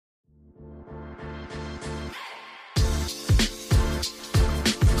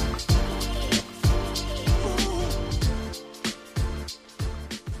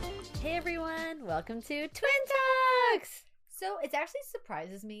welcome to Twin Talks! So it actually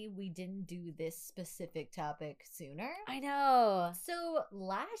surprises me we didn't do this specific topic sooner. I know. So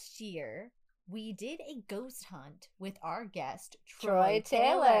last year, we did a ghost hunt with our guest, Troy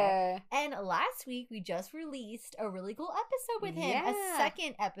Taylor. And last week, we just released a really cool episode with him. A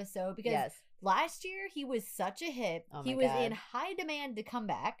second episode, because last year, he was such a hit. He was in high demand to come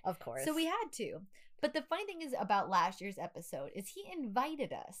back. Of course. So we had to. But the funny thing is about last year's episode is he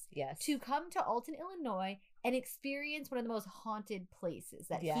invited us to come to Alton, Illinois and experience one of the most haunted places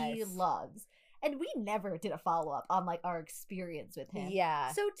that he loves. And we never did a follow-up on like our experience with him.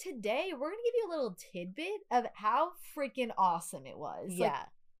 Yeah. So today we're going to give you a little tidbit of how freaking awesome it was. Yeah. Like,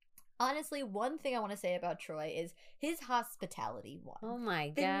 honestly, one thing I want to say about Troy is his hospitality won. Oh my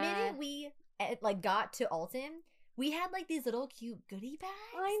God. The minute we got to Alton, we had like these little cute goodie bags.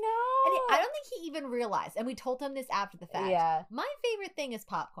 I know. And I don't think he even realized. And we told him this after the fact. Yeah. My favorite thing is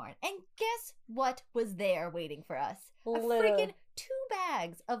popcorn. And guess what was there waiting for us? Little. A freaking 2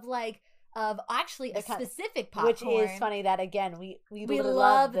 bags of actually a specific popcorn. Which is funny that, again, we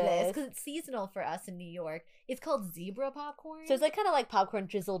love this because it's seasonal for us in New York. It's called zebra popcorn. So it's like kind of like popcorn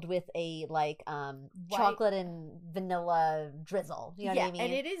drizzled with a chocolate and vanilla drizzle. You know what I mean?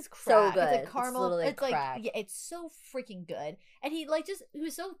 And it is crack. So good. It's a caramel. It's literally it's like crack. It's so freaking good. And he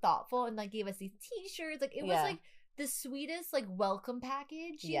was so thoughtful and like gave us these T-shirts. Like it was like the sweetest like welcome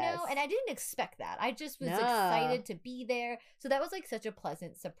package, you know? And I didn't expect that. I just was excited to be there. So that was like such a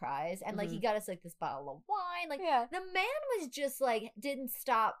pleasant surprise. And like he got us like this bottle of wine. Like the man was just like didn't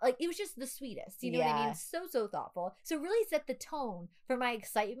stop. Like it was just the sweetest. You know what I mean? So thoughtful. So really set the tone for my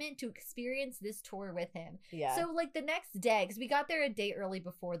excitement to experience this tour with him. Yeah. So like the next day, because we got there a day early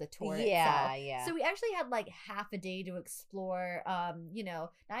before the tour itself. Yeah. So we actually had like half a day to explore you know,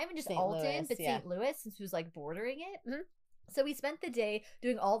 not even just St. Alton, Louis, but St. Louis, since it was like bordering it. Mm-hmm. So we spent the day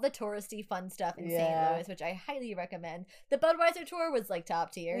doing all the touristy fun stuff in St. Louis, which I highly recommend. The Budweiser tour was like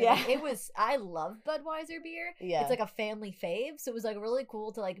top tier. Yeah. Like, it was, I love Budweiser beer. Yeah. It's like a family fave. So it was like really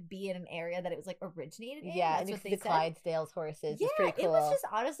cool to like be in an area that it was like originated in. Yeah. That's what they said. Clydesdales horses. Yeah. It's pretty cool. It was just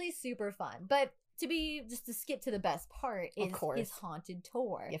honestly super fun. But to skip to the best part is his haunted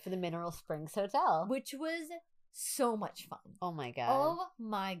tour. Yeah, for the Mineral Springs Hotel. Which was so much fun. Oh my God. Oh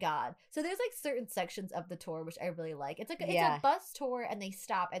my God. So there's like certain sections of the tour which I really like. It's like it's a bus tour and they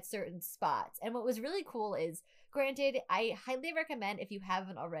stop at certain spots. And what was really cool is, granted, I highly recommend, if you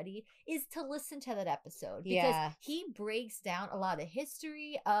haven't already, is to listen to that episode. Because he breaks down a lot of the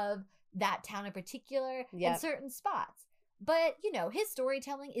history of that town in particular and certain spots. But, you know, his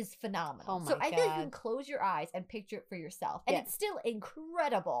storytelling is phenomenal. Oh my God. I feel like you can close your eyes and picture it for yourself. And it's still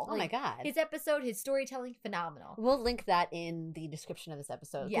incredible. Oh my God. His episode, his storytelling, phenomenal. We'll link that in the description of this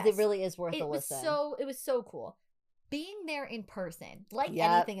episode. Because it really is worth a listen. It was so cool. Being there in person, like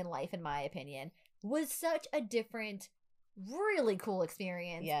anything in life, in my opinion, was such a different, really cool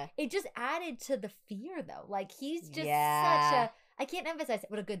experience. Yeah. It just added to the fear, though. Like, he's just such a... I can't emphasize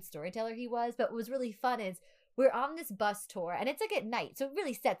what a good storyteller he was, but what was really fun is we're on this bus tour, and it's like at night, so it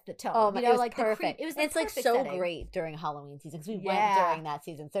really sets the tone. Oh, my, you know, it was like perfect. It's like so setting. Great during Halloween season, because we went during that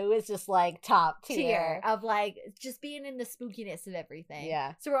season, so it was just like top tier of like just being in the spookiness of everything.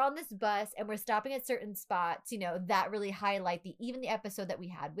 Yeah. So we're on this bus, and we're stopping at certain spots, you know, that really highlight even the episode that we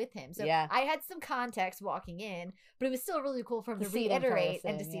had with him. So I had some context walking in, but it was still really cool for him to reiterate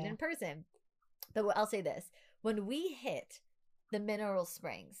and to see it in person. But I'll say this: when we hit the Mineral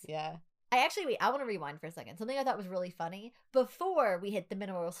Springs, I want to rewind for a second. Something I thought was really funny. Before we hit the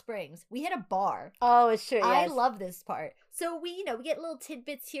Mineral Springs, we hit a bar. Oh, it's true. I love this part. So we get little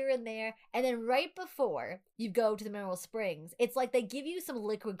tidbits here and there. And then right before you go to the Mineral Springs, it's like they give you some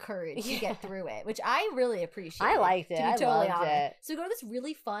liquid courage to get through it, which I really appreciate. I liked it. To be totally honest. So we go to this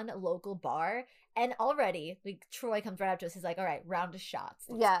really fun local bar. And already, like, Troy comes right up to us. He's like, all right, round of shots.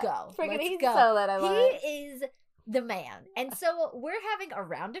 Let's go. Let's go. He is the man. And so we're having a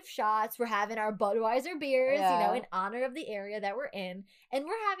round of shots. We're having our Budweiser beers, you know, in honor of the area that we're in. And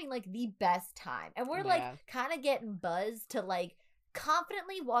we're having like the best time. And we're like kind of getting buzzed to like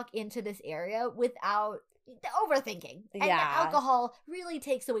confidently walk into this area without overthinking. And the alcohol really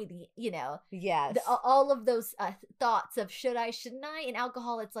takes away the, you know, all of those thoughts of should I, shouldn't I? In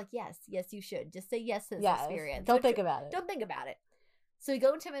alcohol, it's like, yes, you should. Just say yes to this experience. Don't think about it. Don't think about it. So we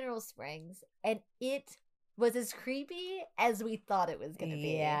go into Mineral Springs, and it was as creepy as we thought it was going to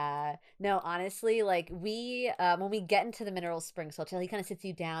be. Yeah. No, honestly, like we, when we get into the Mineral Springs Hotel, he kind of sits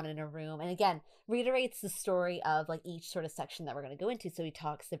you down in a room and again, reiterates the story of like each sort of section that we're going to go into. So he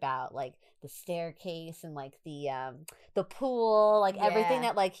talks about like the staircase and like the pool, like everything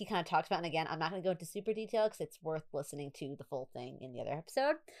that like he kind of talks about. And again, I'm not going to go into super detail because it's worth listening to the full thing in the other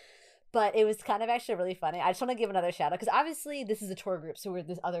episode. But it was kind of actually really funny. I just want to give another shout out because obviously this is a tour group, so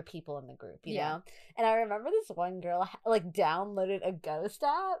there's other people in the group, you know? And I remember this one girl like downloaded a ghost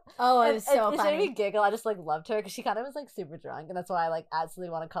app. Oh, it was so funny. It made me giggle. I just like loved her because she kind of was like super drunk, and that's why I like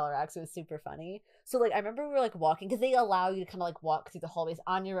absolutely want to call her out because it was super funny. So like I remember we were like walking because they allow you to kind of like walk through the hallways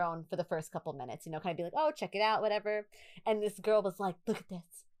on your own for the first couple minutes, you know, kind of be like, oh, check it out, whatever. And this girl was like,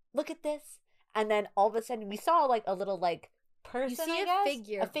 look at this. And then all of a sudden we saw like a little like person, you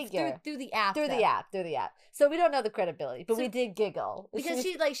see a figure through the app, through the app. So we don't know the credibility, but we did giggle because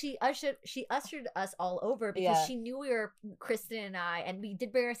she ushered us all over because she knew we were Kristen and I, and we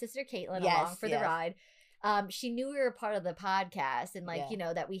did bring our sister Caitlin along for the ride. She knew we were part of the podcast and like you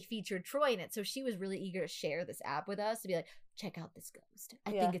know that we featured Troy in it, so she was really eager to share this app with us to be like, check out this ghost.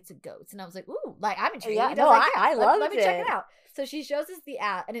 I think it's a ghost. And I was like, ooh, like I'm intrigued. Yeah, no, I loved it. Let me check it out. So she shows us the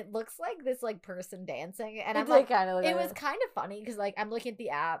app, and it looks like this like person dancing, and I'm like, like, it was kind of funny because like I'm looking at the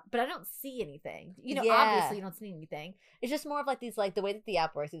app, but I don't see anything. You know, obviously you don't see anything. It's just more of like these like the way that the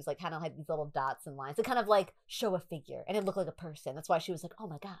app works. It was like kind of like these little dots and lines to kind of like show a figure, and it looked like a person. That's why she was like, oh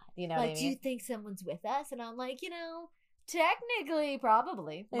my god, you know, like, what I mean? Do you think someone's with us? And I'm like, you know, technically,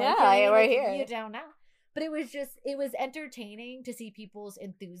 probably. Yeah, like, we're here. You don't know. But it was entertaining to see people's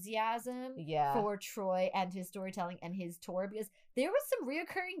enthusiasm for Troy and his storytelling and his tour because there was some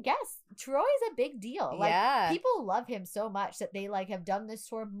reoccurring guests. Troy is a big deal. Like people love him so much that they like have done this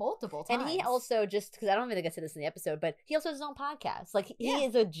tour multiple times. And he also just because I don't think I said this in the episode, but he also has his own podcast. Like he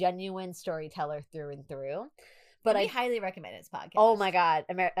is a genuine storyteller through and through. But I highly recommend his podcast. Oh my god,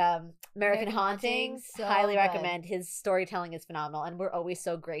 American Hauntings. So highly good. recommend. His storytelling is phenomenal, and we're always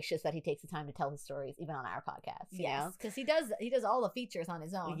so gracious that he takes the time to tell his stories, even on our podcast. Yes, because he does all the features on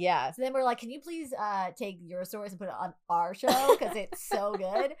his own. Yeah. So then we're like, can you please take your stories and put it on our show because it's so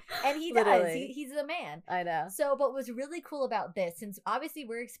good? And he does. He's the man. I know. So, but what's really cool about this, since obviously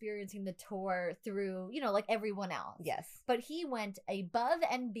we're experiencing the tour through, you know, like everyone else. Yes. But he went above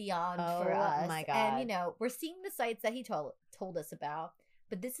and beyond for us. Oh my god. And you know, we're seeing the sites that he told us about,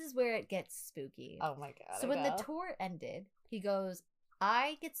 but this is where it gets spooky. Oh my god. So when the tour ended, he goes,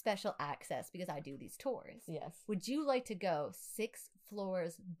 I get special access because I do these tours. Yes. Would you like to go 6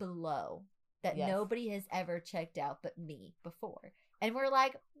 floors below that nobody has ever checked out but me before? And we're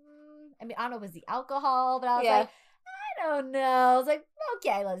like, I mean, I don't know if it was the alcohol, but I was like, I don't know. I was like,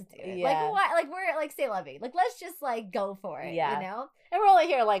 okay, let's do it. Like, what? Like, we're like, say lovey. Like, let's just like go for it. Yeah. You know? And we're only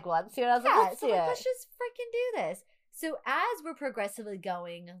here like once. You know? I was like, let's just freaking do this. So as we're progressively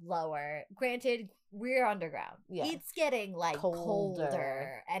going lower, granted, we're underground. Yeah. It's getting like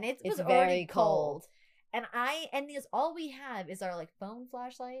colder. And it was very cold. And all we have is our like phone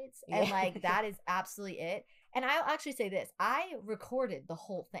flashlights. And like that is absolutely it. And I'll actually say this. I recorded the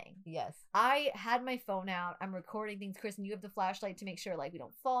whole thing. Yes. I had my phone out. I'm recording things. Kristen, you have the flashlight to make sure like we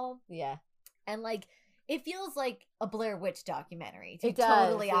don't fall. Yeah. And like it feels like a Blair Witch documentary, to be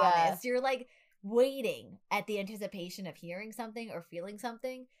totally honest. You're like waiting at the anticipation of hearing something or feeling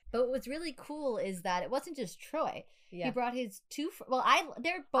something. But what's really cool is that it wasn't just Troy. Yeah. He brought his they're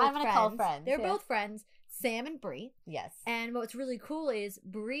both friends. Call friends. They're both friends, Sam and Bree. Yes. And what's really cool is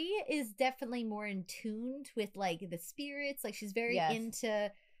Bree is definitely more in tune with like the spirits. Like she's very into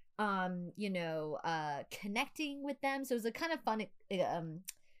connecting with them. So it was a kind of fun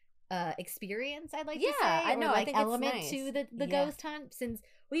experience, I'd like to say. I know. Like I think element it's nice. To the ghost hunt, since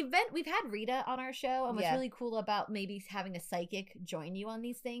we've had Rita on our show, and what's really cool about maybe having a psychic join you on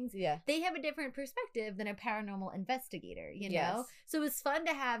these things, they have a different perspective than a paranormal investigator, you know? So it was fun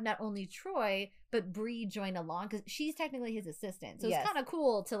to have not only Troy but Bree join along because she's technically his assistant. So it's kind of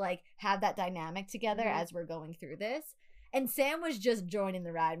cool to like have that dynamic together as we're going through this. And Sam was just joining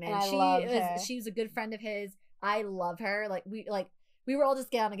the ride, man. She was a good friend of his. I love her. We were all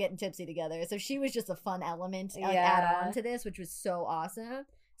just down and getting tipsy together. So she was just a fun element to add on to this, which was so awesome.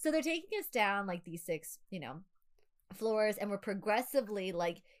 So they're taking us down like these 6, floors, and we're progressively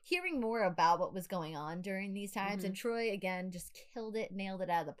like hearing more about what was going on during these times. Mm-hmm. And Troy, again, just nailed it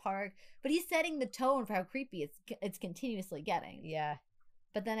out of the park. But he's setting the tone for how creepy it's continuously getting. Yeah.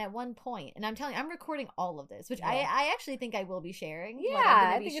 But then at one point, and I'm telling you, I'm recording all of this, which I actually think I will be sharing. Yeah,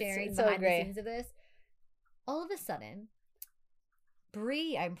 I'm going to be sharing behind the scenes of this. All of a sudden,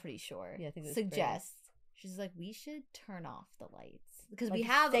 Bree, I'm pretty sure, suggests, she's like, we should turn off the lights. Because we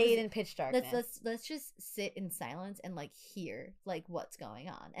have stayed in pitch darkness. Let's just sit in silence and like hear like what's going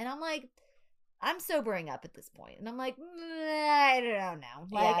on. And I'm like, I'm sobering up at this point, and I'm like, I don't know.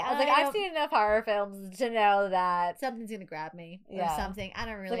 Like, I was like, I've seen enough horror films to know that something's gonna grab me or something. I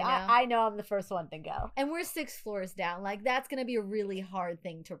don't really know. I know I'm the first one to go, and we're 6 floors down. Like, that's gonna be a really hard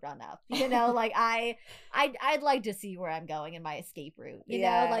thing to run up. You know, like I'd like to see where I'm going in my escape route. You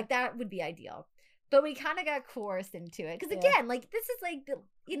know, like that would be ideal. But we kind of got coerced into it. Because again, like, this is like,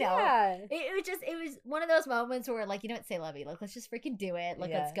 you know, it was one of those moments where, like, you know what, say Lovey, like, let's just freaking do it. Like,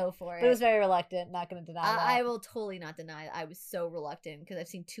 let's go for it. But it was very reluctant, not going to deny that. I will totally not deny it. I was so reluctant because I've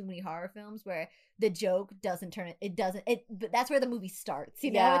seen too many horror films where the joke doesn't turn it, but that's where the movie starts,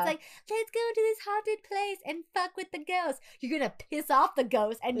 you know? It's like, let's go to this haunted place and fuck with the ghost. You're going to piss off the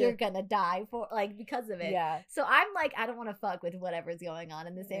ghost and you're going to die for, like, because of it. Yeah. So I'm like, I don't want to fuck with whatever's going on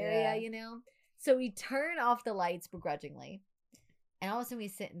in this area, you know? So we turn off the lights begrudgingly, and all of a sudden we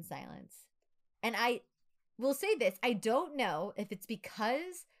sit in silence. And I will say this, I don't know if it's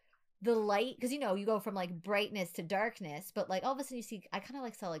because the light, because, you know, you go from, like, brightness to darkness, but, like, all of a sudden you see, I kind of,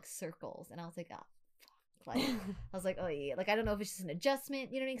 like, saw, like, circles, and I was like, oh, fuck. Like, I was like, oh, yeah. Like, I don't know if it's just an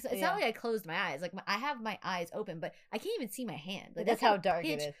adjustment, you know what I mean? So it's not like I closed my eyes. Like, I have my eyes open, but I can't even see my hand. Like, that's how dark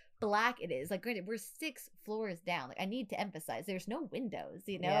it is. Black it is. Like, granted, we're 6 floors down. Like, I need to emphasize, there's no windows,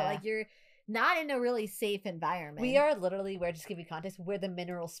 you know? Like, you're not in a really safe environment. We are literally where, just to give you context, where the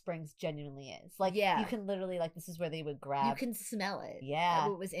mineral springs genuinely is. Like, you can literally, like, this is where they would grab. You can smell it. Yeah.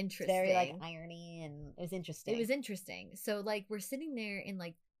 It was interesting. Very, like, irony, and it was interesting. It was interesting. So, like, we're sitting there in,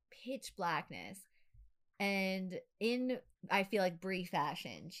 like, pitch blackness, and in, I feel like, Brie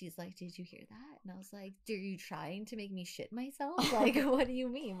fashion, she's like, did you hear that? And I was like, are you trying to make me shit myself? Like, what do you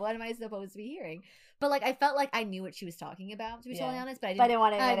mean? What am I supposed to be hearing? But, like, I felt like I knew what she was talking about, to be totally honest, but I didn't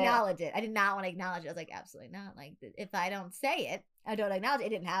want to acknowledge it. I did not want to acknowledge it. I was like, absolutely not. Like, if I don't say it, I don't acknowledge it. It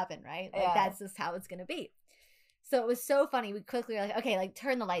didn't happen, right? Like, that's just how it's going to be. So it was so funny. We quickly were like, okay, like,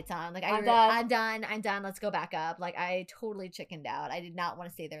 turn the lights on. Like, I'm done. Let's go back up. Like, I totally chickened out. I did not want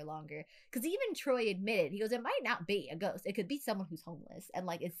to stay there longer. Because even Troy admitted, he goes, it might not be a ghost. It could be someone who's homeless and,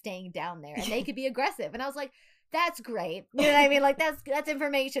 like, is staying down there. And they could be aggressive. And I was like, that's great. You know what I mean? Like, that's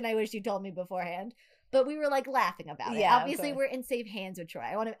information I wish you told me beforehand. But we were, like, laughing about it. Obviously, we're in safe hands with Troy.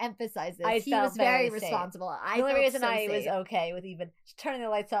 I want to emphasize this. He was very responsible. The only reason I was okay with even turning the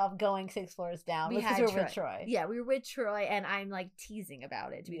lights off, going 6 floors down, was because we were with Troy. Yeah, we were with Troy, and I'm, like, teasing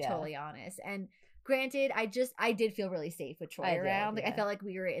about it, to be totally honest. And granted, I did feel really safe with Troy around. Like, I felt like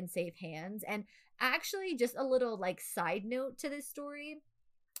we were in safe hands. And actually, just a little, like, side note to this story,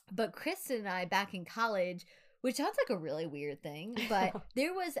 but Kristen and I, back in college, which sounds like a really weird thing, but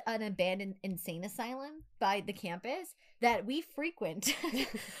there was an abandoned insane asylum by the campus that we frequent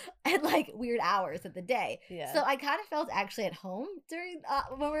at, like, weird hours of the day. Yeah. So I kind of felt actually at home during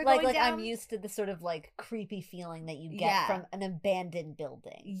when we were going down. I'm used to the sort of, like, creepy feeling that you get from an abandoned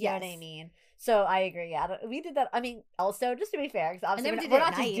building. You know what I mean? So I agree. Yeah, we did that. I mean, also, just to be fair, because obviously we're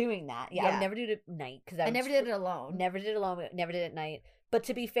not just doing that. Yeah, I would never do it at night because I never did it alone. Never did it alone. Never did it at night. But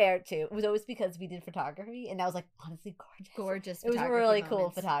to be fair, too, it was always because we did photography, and that was, like, honestly gorgeous. Gorgeous. It was really cool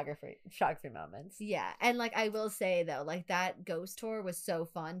photography moments. Yeah, and, like, I will say though, like, that ghost tour was so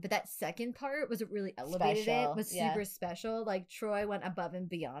fun, but that second part was really elevated. It was super special. Like, Troy went above and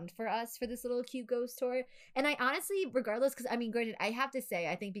beyond for us for this little cute ghost tour, and I honestly, regardless, because I mean, granted, I have to say,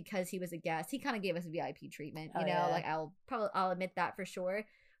 I think because he was a guest, he kind of gave us VIP treatment. You know, like, I'll admit that for sure.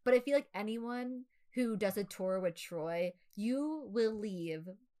 But I feel like anyone who does a tour with Troy, you will leave,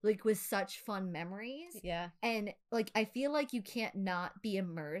 like, with such fun memories. Yeah. And, like, I feel like you can't not be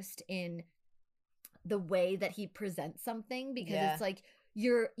immersed in the way that he presents something, because it's like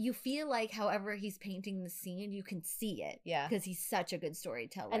you feel like however he's painting the scene, you can see it. Yeah. Because he's such a good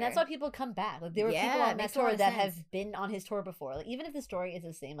storyteller. And that's why people come back. Like, there were people on that tour that have been on his tour before. Like, even if the story is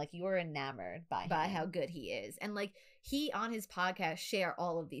the same, like, you are enamored by how good he is. And, like, he on his podcast share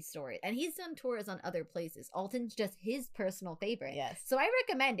all of these stories. And he's done tours on other places. Alton's just his personal favorite. Yes. So I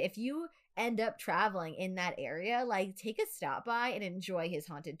recommend, if you end up traveling in that area, like, take a stop by and enjoy his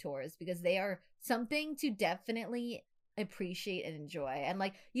haunted tours, because they are something to definitely appreciate and enjoy. And,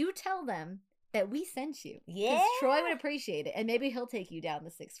 like, you tell them that we sent you. Yeah. Because Troy would appreciate it. And maybe he'll take you down the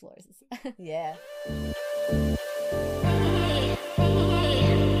 6 floors. Yeah.